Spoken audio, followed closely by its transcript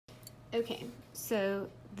Okay, so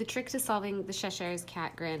the trick to solving the Cheshire's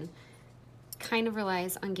cat grin kind of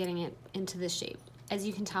relies on getting it into this shape. As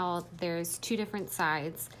you can tell, there's two different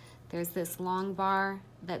sides. There's this long bar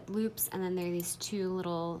that loops, and then there are these two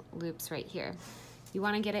little loops right here. You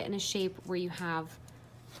want to get it in a shape where you have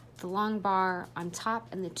the long bar on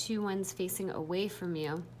top and the two ones facing away from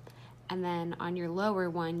you, and then on your lower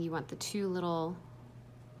one you want the two little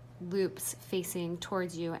loops facing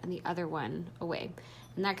towards you and the other one away.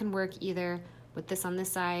 And that can work either with this on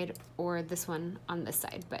this side or this one on this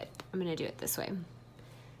side, but I'm gonna do it this way.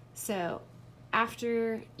 So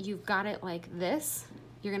after you've got it like this,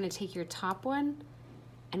 you're gonna take your top one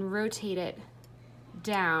and rotate it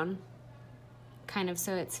down, kind of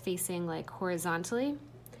so it's facing like horizontally.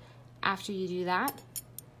 After you do that,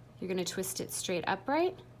 you're gonna twist it straight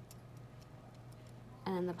upright,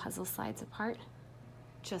 and then the puzzle slides apart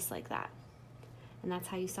just like that. And that's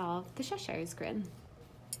how you solve the Cheshire's grin.